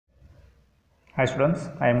Hi students,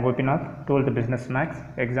 I am Gopinath, 12th Business Max,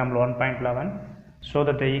 example 1.11. Show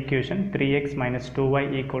that the equation 3x minus 2y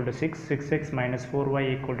equal to 6, 6x minus 4y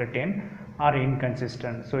equal to 10 are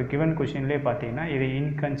inconsistent. So given question le pathina idu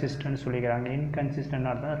inconsistent சொல்லிக்கிறாங்க. Inconsistent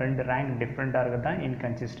ஆனா ரெண்டு rank different ஆ இருக்கதா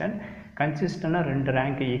inconsistent. Consistent ஆ ரெண்டு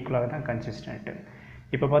rank equal ஆ தான் consistent.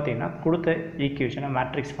 இப்போ பார்த்தீங்கன்னா கொடுத்த ஈக்குவேஷனை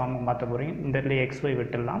மேட்ரிக்ஸ் ஃபார்ம் மாற்ற போகிறீங்க. இந்த இடத்துல xy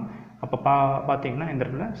விட்டுடலாம். அப்போ பார்த்தீங்கன்னா இந்த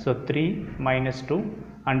இடத்துல ஸோ 3 மைனஸ் 2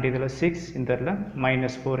 அண்ட் இதில் 6 இந்த இடத்துல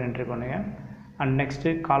 -4 என்ட்ரி பண்ணுங்கள். அண்ட்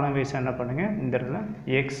நெக்ஸ்ட்டு காலம் வைஸ் என்ன பண்ணுங்கள், இந்த இடத்துல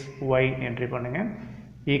xy என்ட்ரி பண்ணுங்கள்.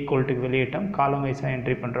 ஈக்குவல்ட்டுக்கு வெளியிட்டோம் காலம் வைஸாக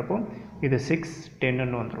என்ட்ரி பண்ணுறப்போ இது 6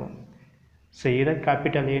 10ன்னு வந்துடும். ஸோ இதை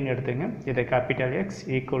கேபிட்டல் ஏன்னு எடுத்துங்க, இதை capital X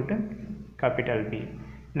equal to capital B.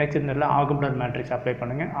 Next இந்த இடத்துல ஆகுமெண்டட் மேட்ரிக்ஸ் அப்ளை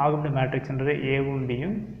பண்ணுங்கள். ஆகுமெண்டட் மேட்ரிக்ஸ்ன்றது ஏவும்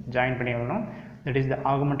பியும் ஜாயின் பண்ணி வரணும். That is the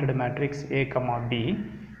augmented matrix A comma B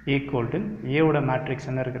equal to ஏவோட மேட்ரிக்ஸ்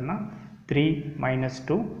என்ன இருக்குதுன்னா 3 minus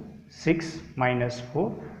 2 6 minus 4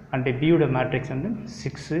 அண்ட் பியோட மேட்ரிக்ஸ் வந்து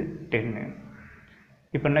 6 10.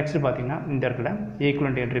 இப்போ நெக்ஸ்ட் பார்த்தீங்கன்னா இந்த இடத்துல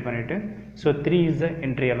ஈக்குவலண்ட் என்ட்ரி பண்ணிவிட்டு so 3 is the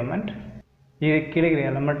entry element. இது கீழே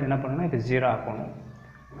எலமெண்ட் என்ன பண்ணணும்னா இது 0 ஆக்கணும்.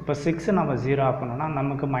 இப்போ 6 நம்ம 0 ஆக்கணும்னா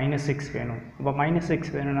நமக்கு -6 வேணும். இப்போ -6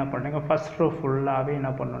 வேணும் என்ன பண்ணுங்க, ஃபஸ்ட் ரோ ஃபுல்லாகவே என்ன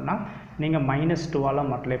பண்ணணும்னா நீங்கள் -2ஆல்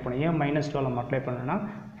மல்டிப்ளை பண்ணுங்க. ஏன் -2ஆல் மல்டிப்ளை பண்ணணும்னா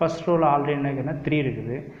ஃபஸ்ட் ரோவில் ஆல்ரெடி என்ன 3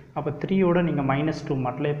 இருக்குது. அப்போ 3யோட நீங்கள் -2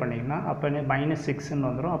 மல்டிப்ளை பண்ணிங்கன்னா அப்போ -6ன்னு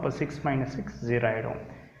வந்துடும். அப்போ 6 - 6 0 ஆகிடும்.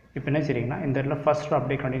 இப்போ என்ன செய்றீங்கன்னா இந்த இடத்துல ஃபஸ்ட் ரோ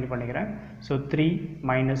அப்படியே கண்டினியூ பண்ணிக்கிறேன். ஸோ 3 -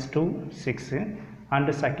 2 6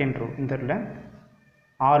 அண்டு செகண்ட் ரோ இந்த இடத்துல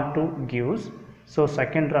R2 gives. So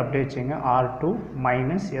second row அப்படியே வச்சுங்க R2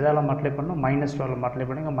 மைனஸ் எதால் மல்டிப்ளை பண்ணணும் -2ஆல் மல்டிப்ளை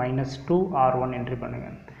பண்ணுங்கள் -2 R1 என்ட்ரி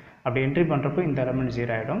பண்ணுங்கள். அப்படி என்ட்ரி பண்ணுறப்போ இந்த எலமெண்ட்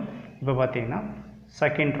 0 ஆகிடும். இப்போ பார்த்தீங்கன்னா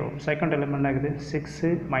செகண்ட் ரோ செகண்ட் எலிமெண்ட் ஆகுது 6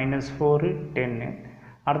 - 4 10.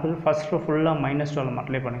 அடுத்தது ஃபஸ்ட் ரோ ஃபுல்லாக -2ஆல்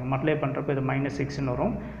மல்டிப்ளை பண்ணுங்கள். மல்டிப்ளை பண்ணுறப்போ இது -6ன்னு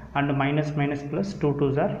வரும். And minus plus 2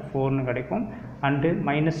 2s are 4ன்னு கிடைக்கும். அண்டு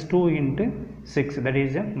 -2 × 6 தட்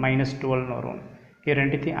இஸ் -12ன்னு வரும். இது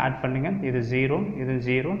ரெண்டுத்தையும் ஆட் பண்ணுங்கள். இது 0 இது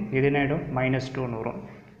 0 இது என்ன ஆகிடும் -2ன்னு வரும்.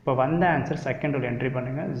 இப்போ வந்த ஆன்சர் செகண்ட் ரோல் என்ட்ரி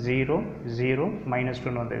பண்ணுங்கள் 0 0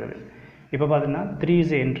 -2ன்னு வந்துடுது. இப்போ பார்த்தீங்கன்னா 3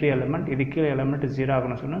 இஸ் என்ட்ரி எலிமெண்ட். இது கீழே எலிமெண்ட் 0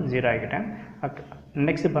 ஆகணும்னு சொன்னால் 0 ஆகிட்டேன்.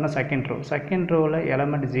 நெக்ஸ்ட் பண்ண செகண்ட் ரோவில்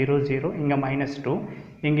எலிமெண்ட் 0 0 இங்கே -2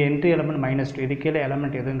 இங்கே என்ட்ரி எலிமெண்ட் -2 இது கீழே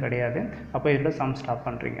எலிமெண்ட் எதுவும் கிடையாது. அப்போ இதில் சம் ஸ்டாப்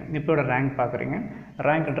பண்ணுறீங்க. இப்போட ரேங்க் பார்க்குறீங்க.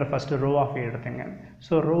 ரேங்க்ன்ற ஃபஸ்ட்டு ரோ ஆஃப் ஏ எடுத்துங்க.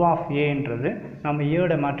 ஸோ ரோ ஆஃப் ஏன்றது நம்ம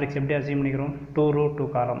ஏயோட மேட்ரிக்ஸ் எப்படி அசீவ் பண்ணிக்கிறோம் 2 row 2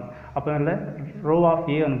 column. அப்போ இதில் ரோ ஆஃப்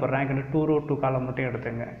ஏ வந்து ரேங்க் 2 row 2 column மட்டும்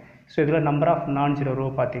எடுத்துங்க. ஸோ இதில் நம்பர் ஆஃப் நான் ஜீரோ ரோ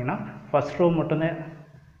பார்த்தீங்கன்னா ஃபஸ்ட் ரோ மட்டும்தான்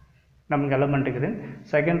நமக்கு எலமெண்ட் இருக்குது.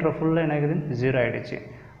 செகண்ட் ரோ ஃபுல்லாக என்ன இருக்குது 0 ஆகிடுச்சு.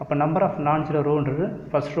 அப்போ நம்பர் ஆஃப் நான் ஜீரோ ரோன்றது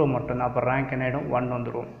ஃபஸ்ட் ரோ மட்டும்தான். அப்போ ரேங்க் என்ன ஆகிடும் 1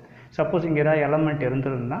 வந்துடும். சப்போஸ் இங்கே ஏதாவது எலமெண்ட்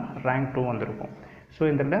இருந்திருந்தா ரேங்க் 2 வந்திருக்கும். ஸோ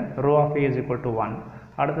இந்த row of A is equal to 1.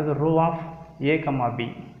 அடுத்தது row of A comma B.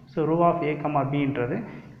 So rho of A comma பின்றது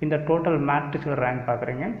இந்த டோட்டல் மேட்ரிக்ஸில் ரேங்க்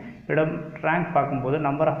பார்க்குறீங்க. இடம் ரேங்க் பார்க்கும்போது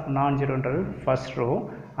நம்பர் ஆஃப் நான் ஜீரோன்றது ஃபஸ்ட் ரோ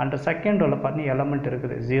அண்ட் செகண்ட் ரோவில் பார்த்தீங்கன்னா எலமெண்ட்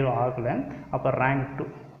இருக்குது 0 ஆகலை. அப்போ ரேங்க்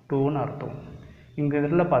 2ன்னு அர்த்தம். இங்கே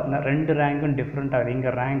இதில் பார்த்தீங்கன்னா ரெண்டு ரேங்க்கும் டிஃப்ரெண்ட் ஆகுது.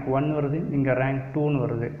 இங்கே ரேங்க் 1 வருது, இங்கே ரேங்க் 2ன்னு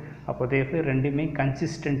வருது. அப்போ தேர்ஃபோர் ரெண்டுமே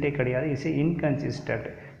கன்சிஸ்டண்ட்டே கிடையாது. Is inconsistent.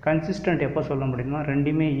 கன்சிஸ்டன்ட் எப்போ சொல்ல முடியுமா,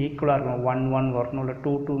 ரெண்டுமே ஈக்குவலாக இருக்கும். 1 1 வரணும், இல்லை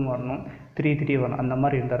 2 2 வரணும், 3 3 வரணும். அந்த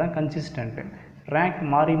மாதிரி இருந்தால் தான் கன்சிஸ்டன்ட்டு. ரேங்க்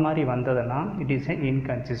மாறி மாறி வந்ததுன்னா it is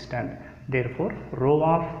inconsistent. Therefore row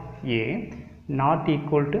of A not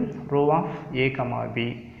equal to rho of A comma B.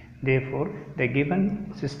 Therefore, the given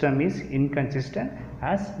system is inconsistent,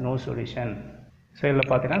 has no solution. So இதில்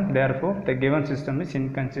பார்த்தீங்கன்னா therefore the given system is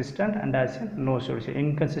inconsistent and has no solution.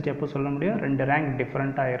 inconsistent எப்போ சொல்ல முடியும், ரெண்டு rank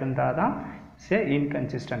டிஃப்ரெண்ட்டாக இருந்தால் தான்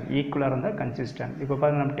inconsistent. ஈக்குவலாக இருந்தால் கன்சிஸ்டன்ட். இப்போ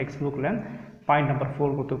பார்த்தீங்கன்னா நம்ம டெக்ஸ்ட் புக்கில் பாயிண்ட் நம்பர்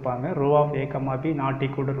 4 கொடுத்துருப்பாங்க. Row of A comma B not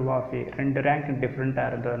equal to rho of ஏ. ரெண்டு ரேங்க்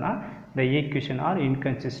டிஃப்ரெண்ட்டாக இருந்ததுன்னா the equation are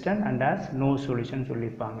inconsistent and has no solution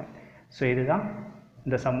சொல்லியிருப்பாங்க. ஸோ இதுதான்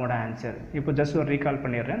இந்த சம்மோட ஆன்சர். இப்போ ஜஸ்ட் ஒரு ரீகால்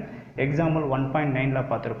பண்ணிடுறேன். எக்ஸாம்பிள் 1.9ல்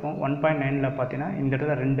பார்த்துருப்போம். 1.9ல் பார்த்தீங்கன்னா இந்த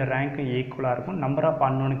இடத்துல ரெண்டு ரேங்க்கு ஈக்குவலாக இருக்கும், நம்பர் ஆஃப்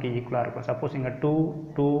அன்னோனுக்கு ஈக்குவலாக இருக்கும். சப்போஸ் இங்கே 2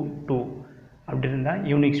 2 2 அப்படி இருந்தால்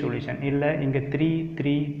யூனிக் சொல்யூஷன். இல்லை இங்கே 3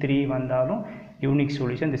 3 3 வந்தாலும் யூனிக்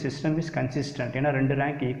சொல்யூஷன். இந்த சிஸ்டம் இஸ் கன்சிஸ்டன்ட். ஏன்னா ரெண்டு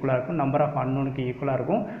ரேங்க் ஈக்குவலாக இருக்கும், நம்பர் ஆஃப் அன்னோனுக்கு ஈக்குவலாக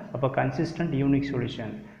இருக்கும். அப்போ கன்சிஸ்டன்ட் யூனிக்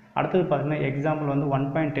சொல்யூஷன். அடுத்தது பார்த்தீங்கன்னா எக்ஸாம்பிள் வந்து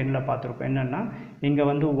 1.10ல் பார்த்துருப்போம். என்னென்னா இங்கே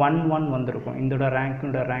வந்து 1 1 வந்திருக்கும். இதோட ரேங்க்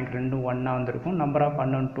ரெண்டும் 1ஆக வந்திருக்கும். Number of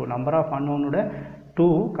unknown 2. Number of அன்னோனோட 2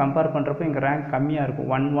 compare பண்ணுறப்போ இங்கே ரேங்க் கம்மியாக இருக்கும்,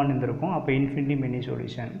 1 1 இருந்திருக்கும். அப்போ இன்ஃபினிட்டி மெனி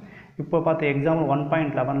சொல்யூஷன். இப்போ பார்த்த எக்ஸாம்பிள்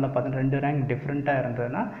 1.11ல் பார்த்தீங்கன்னா ரெண்டு ரேங்க் டிஃப்ரெண்ட்டாக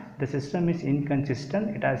இருந்ததுன்னா the system is inconsistent,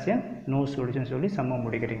 it has a no solution சொல்லி சம்ம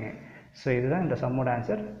முடிக்கிறீங்க. ஸோ இதுதான் இந்த சம்மோட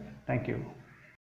ஆன்சர். தேங்க்யூ.